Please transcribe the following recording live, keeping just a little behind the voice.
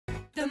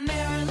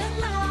Maryland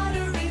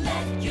Lottery,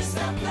 let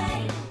yourself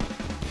play.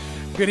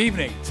 Good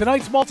evening.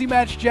 Tonight's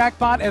multi-match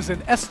jackpot has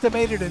an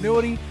estimated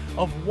annuity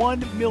of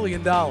 $1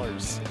 million.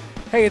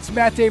 Hey, it's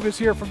Matt Davis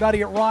here from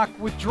Nutty at Rock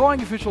with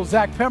drawing official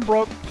Zach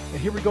Pembroke. And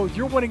here we go with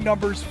your winning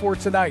numbers for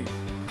tonight.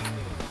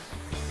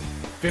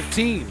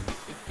 15,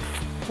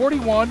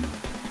 41,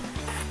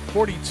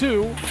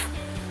 42,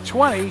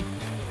 20,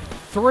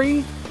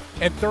 3,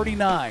 and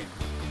 39.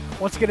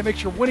 Once again, to make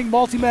sure winning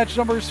multi-match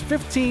numbers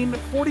 15,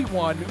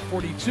 41,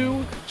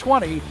 42,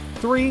 20,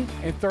 3,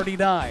 and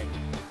 39.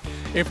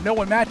 If no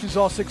one matches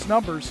all 6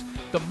 numbers,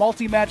 the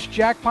multi-match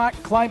jackpot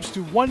climbs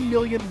to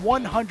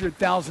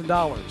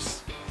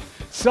 $1,100,000.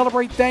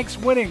 Celebrate thanks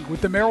winning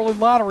with the Maryland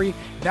Lottery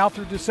now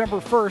through December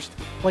 1st.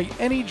 Play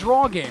any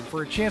draw game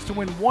for a chance to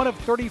win one of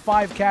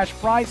 35 cash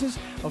prizes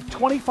of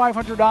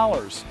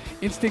 $2,500,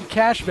 instant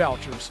cash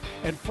vouchers,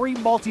 and free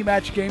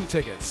multi-match game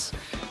tickets.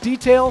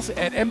 Details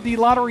at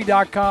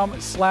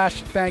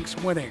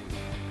mdlottery.com/thankswinning.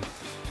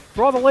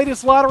 For all the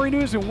latest lottery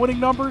news and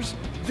winning numbers,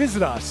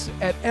 visit us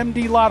at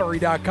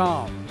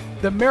mdlottery.com.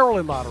 The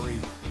Maryland Lottery.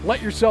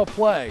 Let yourself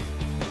play.